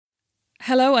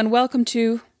Hello and welcome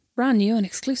to, brand new and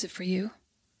exclusive for you,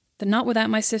 the Not Without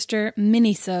My Sister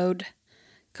Minisode,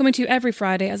 coming to you every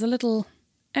Friday as a little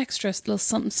extra, little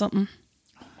something.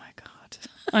 Oh my God.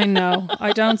 I know,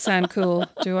 I don't sound cool,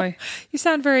 do I? You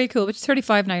sound very cool, but you're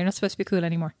 35 now, you're not supposed to be cool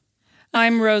anymore.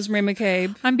 I'm Rosemary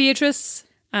McCabe. I'm Beatrice.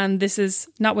 And this is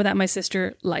Not Without My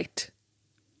Sister Light.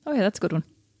 Oh yeah, that's a good one.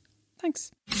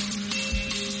 Thanks.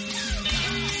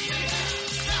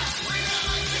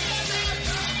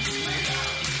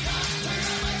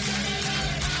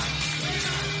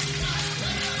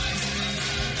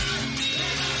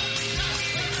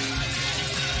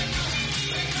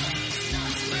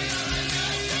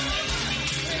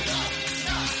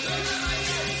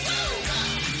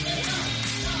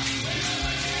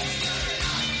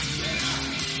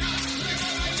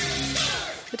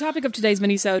 The topic of today's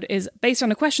minisode is based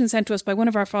on a question sent to us by one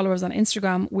of our followers on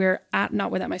Instagram. We're at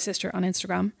Not Without My Sister on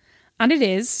Instagram. And it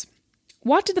is,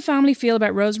 what did the family feel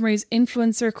about Rosemary's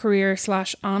influencer career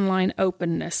 / online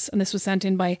openness? And this was sent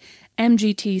in by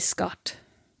MGT Scott.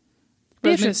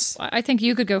 Beatrice. I think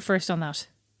you could go first on that.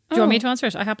 Do you want me to answer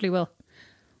it? I happily will.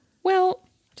 Well,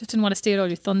 just didn't want to steal all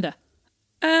your thunder.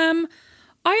 I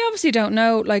obviously don't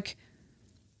know.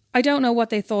 I don't know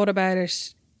what they thought about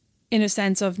it. In a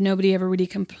sense of nobody ever really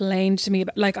complained to me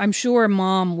about, I'm sure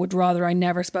Mom would rather I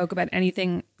never spoke about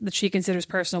anything that she considers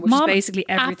personal, which Mom is basically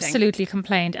everything. Absolutely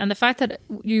complained. And the fact that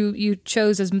you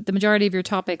chose as the majority of your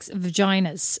topics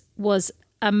vaginas was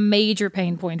a major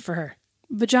pain point for her.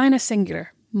 Vagina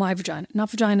singular. My vagina. Not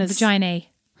vaginas. Vagina.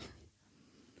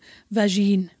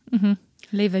 Vagine. Mm-hmm.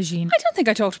 Les vagines. I don't think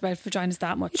I talked about vaginas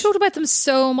that much. You talked about them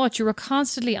so much. You were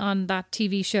constantly on that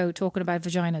TV show talking about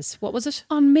vaginas. What was it?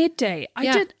 On Midday.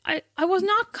 I was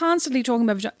not constantly talking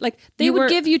about vaginas. They would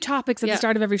give you topics at the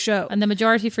start of every show. And the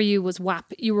majority for you was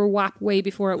WAP. You were WAP way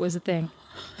before it was a thing.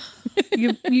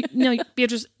 No,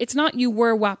 Beatrice, it's not you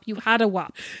were WAP. You had a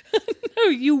WAP. No,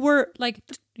 you were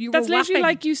That's literally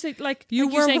like you say,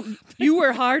 you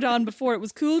were hard on before it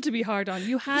was cool to be hard on.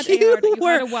 You had a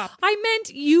WAP. I meant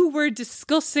you were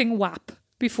discussing WAP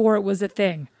before it was a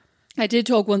thing. I did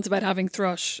talk once about having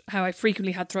thrush, how I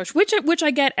frequently had thrush, which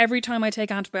I get every time I take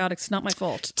antibiotics. It's not my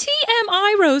fault.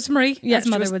 TMI, Rosemary, yes, as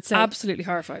Mother would say. Absolutely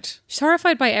horrified. She's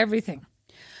horrified by everything.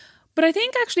 But I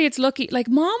think actually it's lucky.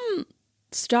 Mom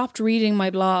stopped reading my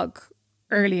blog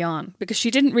early on because she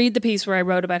didn't read the piece where I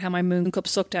wrote about how my moon cup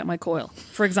sucked out my coil,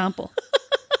 for example.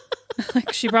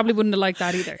 She probably wouldn't have liked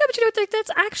that either. Yeah, but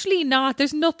that's actually not.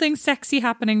 There's nothing sexy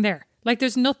happening there.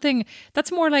 There's nothing.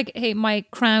 That's more like, hey, my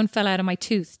crown fell out of my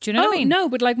tooth. Do you know what I mean? No,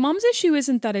 but Mom's issue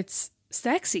isn't that it's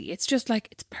sexy. It's just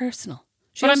it's personal.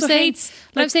 I'm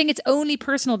saying it's only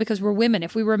personal because we're women.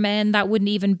 If we were men, that wouldn't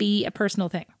even be a personal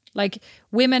thing.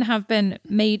 Women have been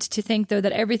made to think though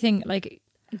that everything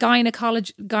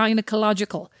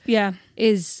gynecological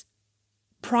is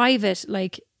private,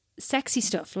 sexy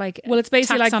stuff. It's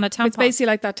basically on a tampon. It's basically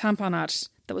like that tampon ad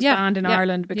that was banned in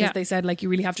Ireland because they said you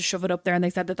really have to shove it up there, and they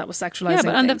said that was sexualizing.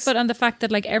 Yeah, but the fact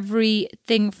that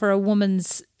everything for a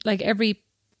woman's every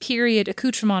period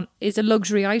accoutrement is a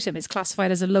luxury item, is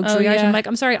classified as a luxury item.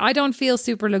 I'm sorry, I don't feel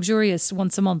super luxurious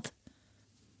once a month.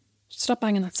 Stop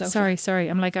banging that sofa. Sorry.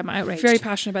 I'm outraged. Very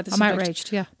passionate about this. I'm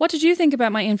outraged, yeah. What did you think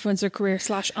about my influencer career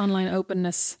 / online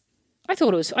openness? I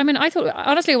thought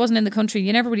honestly, I wasn't in the country.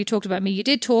 You never really talked about me. You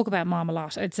did talk about Mom a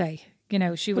lot, I'd say.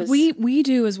 She was... But we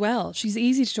do as well. She's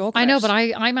easy to talk about. I know, but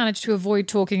I managed to avoid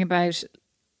talking about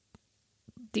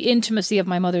the intimacy of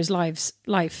my mother's life.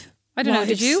 I don't know,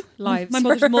 did you? Lives. My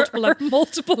mother's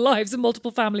multiple lives and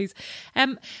multiple families. I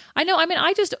know,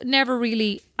 I just never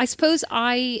really... I suppose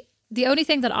the only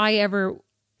thing that I ever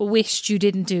wished you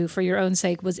didn't do for your own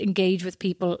sake was engage with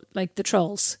people like the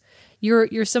trolls.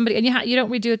 You're somebody, and you don't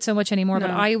really do it so much anymore. No.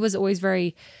 But I was always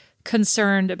very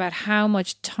concerned about how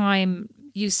much time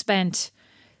you spent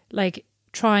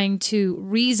trying to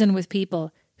reason with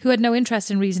people who had no interest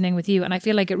in reasoning with you. And I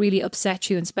feel like it really upset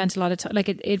you and spent a lot of time.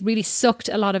 It really sucked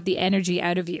a lot of the energy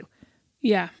out of you.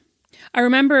 Yeah. I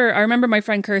remember my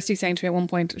friend Kirsty saying to me at one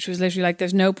point, she was literally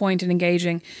there's no point in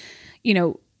engaging,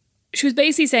 she was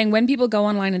basically saying when people go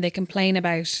online and they complain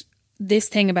about this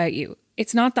thing about you,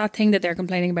 it's not that thing that they're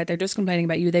complaining about. They're just complaining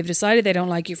about you. They've decided they don't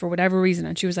like you for whatever reason.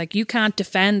 And she was like, you can't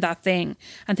defend that thing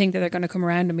and think that they're going to come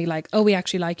around and be like, oh, we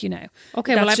actually like you now.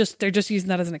 Okay, they're just using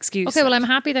that as an excuse. Okay, well, I'm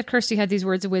happy that Kirsty had these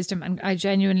words of wisdom, and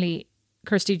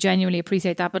Kirsty genuinely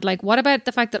appreciate that. But what about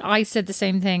the fact that I said the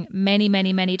same thing many,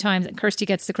 many, many times and Kirsty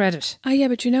gets the credit? Oh, yeah,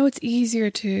 but it's easier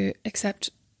to accept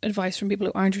advice from people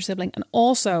who aren't your sibling. And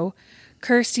also,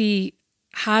 Kirsty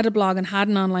had a blog and had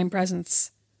an online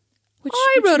presence.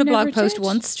 I wrote a blog post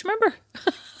once. Do you remember?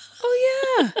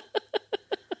 Oh, yeah.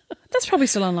 That's probably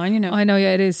still online, you know. I know,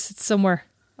 yeah, it is. It's somewhere.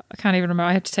 I can't even remember.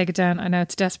 I had to take it down. I know,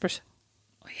 it's desperate.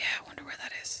 Oh, yeah, I wonder where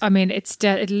that is. I mean, it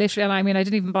literally, I mean, I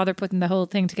didn't even bother putting the whole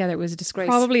thing together. It was a disgrace.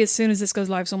 Probably as soon as this goes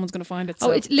live, someone's going to find it.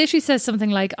 Oh, it literally says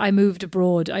something like, I moved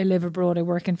abroad, I live abroad, I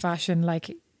work in fashion.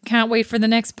 Like, can't wait for the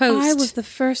next post. I was the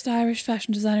first Irish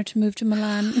fashion designer to move to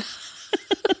Milan.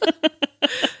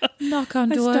 Knock on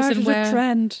doors and a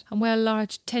trend. And wear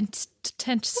large tent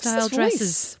style this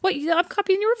dresses. What? I'm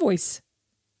copying your voice.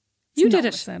 You You did did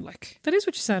it. it. Sound like. That is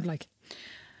what you sound like.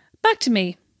 Back to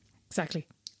me. Exactly.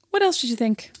 What else did you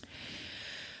think?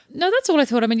 No, that's all I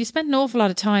thought. I mean, you spent an awful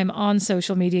lot of time on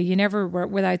social media. You never were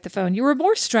without the phone. You were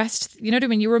more stressed. You know what I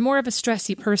mean? You were more of a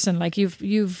stressy person. Like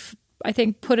you've I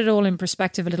think put it all in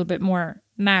perspective a little bit more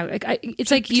now. Like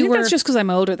it's like Do you you think were. that's just because I'm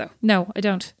older, though? No, I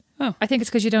don't. Oh. I think it's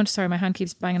because you don't. Sorry, my hand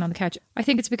keeps banging on the couch. I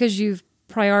think it's because you've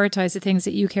prioritized the things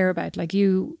that you care about. Like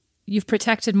you've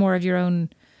protected more of your own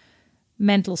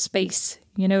mental space.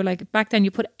 You know, like back then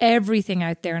you put everything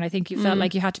out there, and I think you felt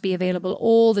like you had to be available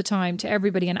all the time to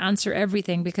everybody and answer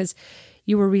everything because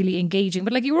you were really engaging.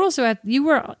 But like you were also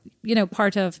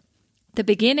part of the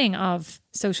beginning of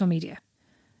social media.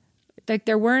 Like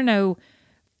there were no,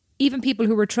 even people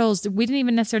who were trolls, we didn't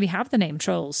even necessarily have the name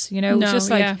trolls, you know, it was just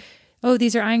like, oh,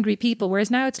 these are angry people. Whereas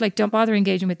now it's like, don't bother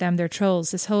engaging with them, they're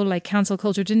trolls. This whole like cancel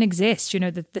culture didn't exist, you know,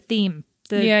 the theme,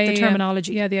 the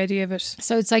terminology. Yeah, the idea of it.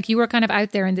 So it's like you were kind of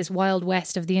out there in this wild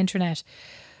west of the internet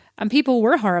and people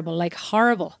were horrible, like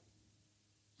horrible.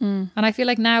 And I feel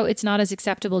like now it's not as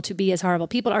acceptable to be as horrible.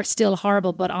 People are still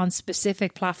horrible, but on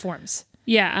specific platforms.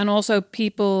 Yeah, and also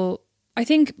people, I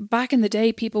think back in the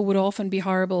day, people would often be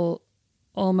horrible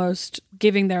almost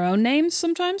giving their own names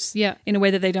sometimes. Yeah. In a way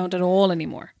that they don't at all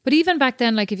anymore. But even back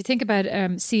then, like if you think about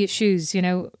Sia Shoes, you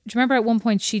know, do you remember at one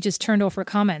point she just turned off her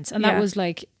comments and that was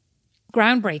like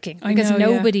groundbreaking because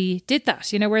nobody did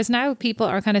that, you know, whereas now people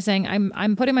are kind of saying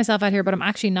I'm putting myself out here but I'm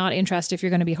actually not interested if you're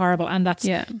going to be horrible, and that's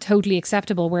totally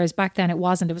acceptable, whereas back then it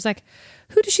wasn't. It was like,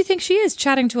 who does she think she is,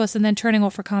 chatting to us and then turning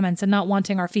off her comments and not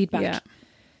wanting our feedback?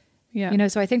 You know,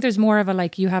 so I think there's more of a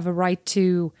like you have a right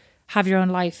to have your own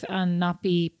life and not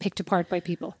be picked apart by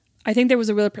people. I think there was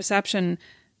a real perception,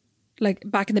 like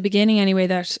back in the beginning anyway,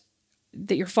 that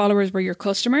your followers were your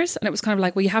customers, and it was kind of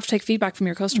like, well, you have to take feedback from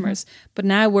your customers. But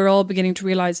now we're all beginning to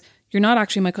realize you're not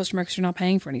actually my customer because you're not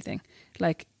paying for anything.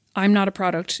 Like I'm not a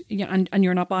product and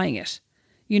you're not buying it.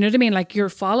 You know what I mean? Like you're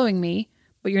following me,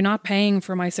 but you're not paying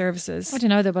for my services. I don't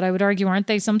know though, but I would argue, aren't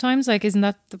they sometimes? Like, isn't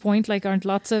that the point? Like, aren't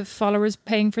lots of followers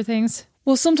paying for things?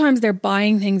 Well, sometimes they're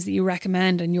buying things that you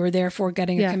recommend and you're therefore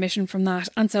getting a commission from that.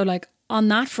 And so like on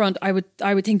that front, I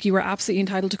would think you were absolutely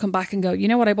entitled to come back and go, you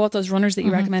know what, I bought those runners that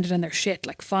you recommended and they're shit,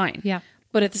 like fine. Yeah.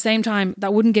 But at the same time,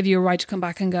 that wouldn't give you a right to come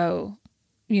back and go,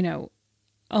 you know,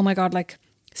 oh my God, like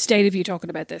state of you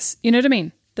talking about this. You know what I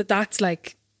mean? That's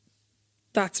like,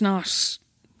 that's not,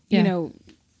 you know,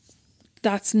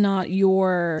 that's not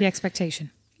your... The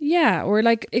expectation. Yeah, or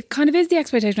like it kind of is the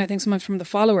expectation, I think, sometimes from the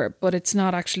follower, but it's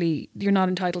not actually, you're not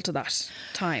entitled to that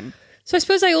time. So I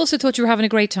suppose I also thought you were having a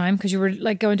great time because you were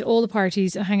like going to all the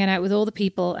parties and hanging out with all the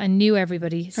people and knew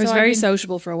everybody. I was very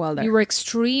sociable for a while there. You were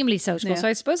extremely sociable. Yeah. So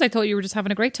I suppose I thought you were just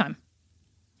having a great time.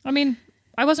 I mean,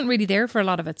 I wasn't really there for a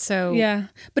lot of it, so... Yeah,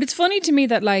 but it's funny to me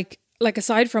that like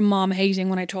aside from mom hating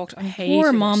when I talked,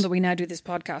 poor mom that we now do this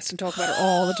podcast and talk about her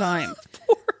all the time.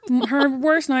 Her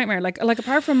worst nightmare, like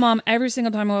apart from mom, every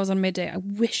single time I was on midday, I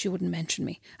wish you wouldn't mention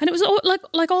me. And it was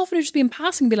like often it'd just be in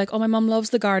passing, be like, oh, my mum loves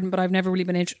the garden, but I've never really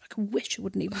been interested. Like, I wish you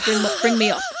wouldn't even bring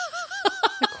me up.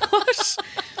 Like, what?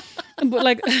 But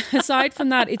like aside from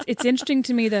that, it's interesting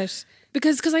to me that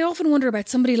because I often wonder about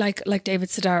somebody like David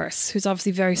Sedaris, who's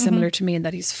obviously very similar to me in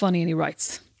that he's funny and he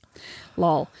writes,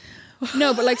 lol.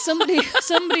 No, but like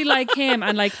somebody like him,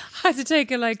 and like I had to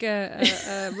take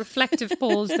a reflective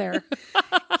pause there.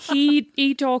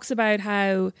 He talks about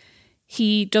how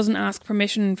he doesn't ask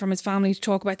permission from his family to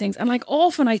talk about things, and like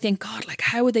often I think, God, like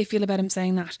how would they feel about him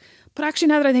saying that? But actually,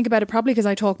 now that I think about it, probably because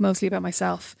I talk mostly about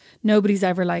myself. Nobody's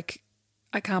ever like,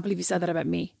 I can't believe you said that about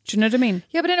me. Do you know what I mean?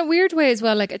 Yeah, but in a weird way as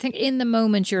well. Like I think in the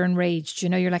moment you're enraged. You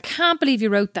know, you're like, can't believe you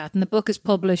wrote that, and the book is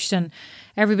published, and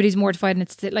everybody's mortified, and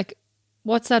it's like.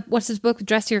 What's his book,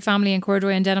 Dress to Your Family in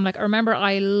Corduroy and Denim? Like, I remember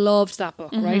I loved that book,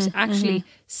 right? Actually,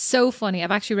 so funny. I've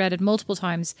actually read it multiple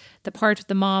times. The part with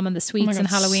the mom and the sweets and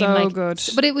Halloween. So like, good.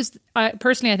 But it was,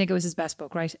 personally, I think it was his best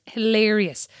book, right?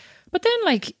 Hilarious. But then,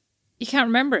 like, you can't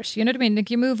remember it. You know what I mean? Like,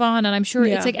 you move on, and I'm sure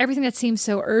it's like everything that seems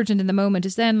so urgent in the moment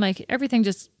is then, like, everything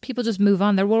people just move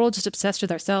on. We're all just obsessed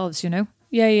with ourselves, you know?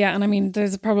 Yeah. And I mean,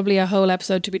 there's probably a whole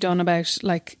episode to be done about,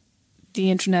 like, the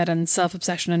internet and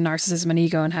self-obsession and narcissism and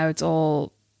ego and how it's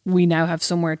all, we now have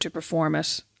somewhere to perform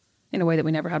it in a way that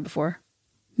we never had before.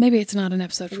 Maybe it's not an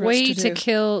episode for Way us to do.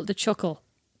 kill the chuckle.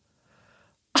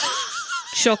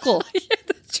 Chuckle. Yeah,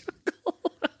 the chuckle.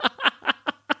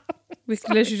 We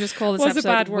could literally just call this Was a episode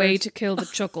bad word. Way to Kill the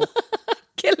Chuckle.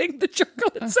 Killing the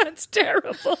chuckle. It sounds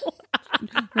terrible.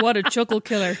 What a chuckle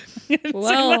killer.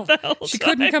 Well, she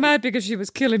couldn't come out because she was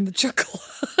killing the chuckle.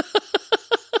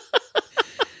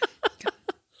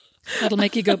 That'll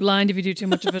make you go blind if you do too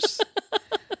much of it.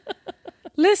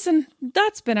 Listen,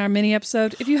 that's been our mini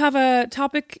episode. If you have a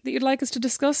topic that you'd like us to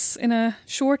discuss in a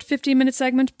short 15-minute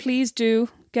segment, please do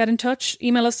get in touch.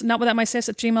 Email us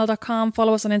notwithoutmysis@gmail.com.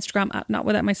 Follow us on Instagram at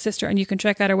notwithoutmysister, and you can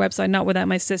check out our website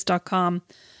notwithoutmysis.com.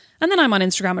 And then I'm on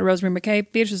Instagram at Rosemary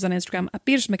McCabe. Beatrice is on Instagram at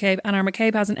Beatrice McCabe, and our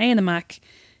McCabe has an A in the Mac.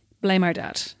 Blame our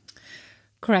dad.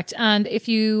 Correct. And if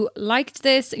you liked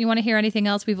this and you want to hear anything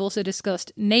else, we've also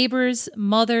discussed neighbours,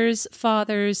 mothers,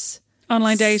 fathers,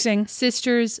 Online dating.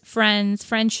 sisters, friends,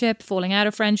 friendship, falling out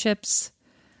of friendships.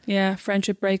 Yeah,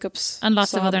 friendship breakups. And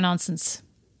lots of other nonsense.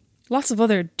 Lots of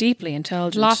other deeply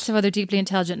intelligent. Lots of other deeply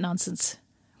intelligent nonsense.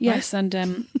 Yes, right?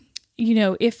 And you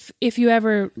know, if you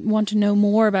ever want to know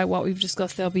more about what we've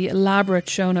discussed, there'll be elaborate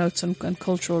show notes and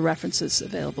cultural references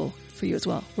available for you as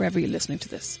well, wherever you're listening to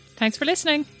this. Thanks for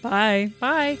listening. Bye.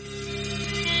 Bye.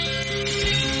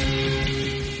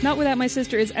 Not Without My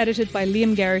Sister is edited by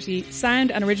Liam Garrity,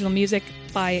 sound and original music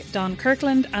by Don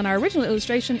Kirkland, and our original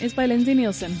illustration is by Lindsay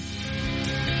Nielsen.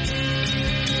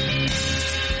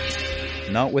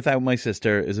 Not Without My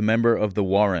Sister is a member of The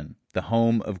Warren, the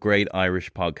home of great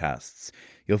Irish podcasts.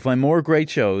 You'll find more great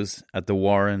shows at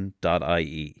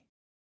thewarren.ie.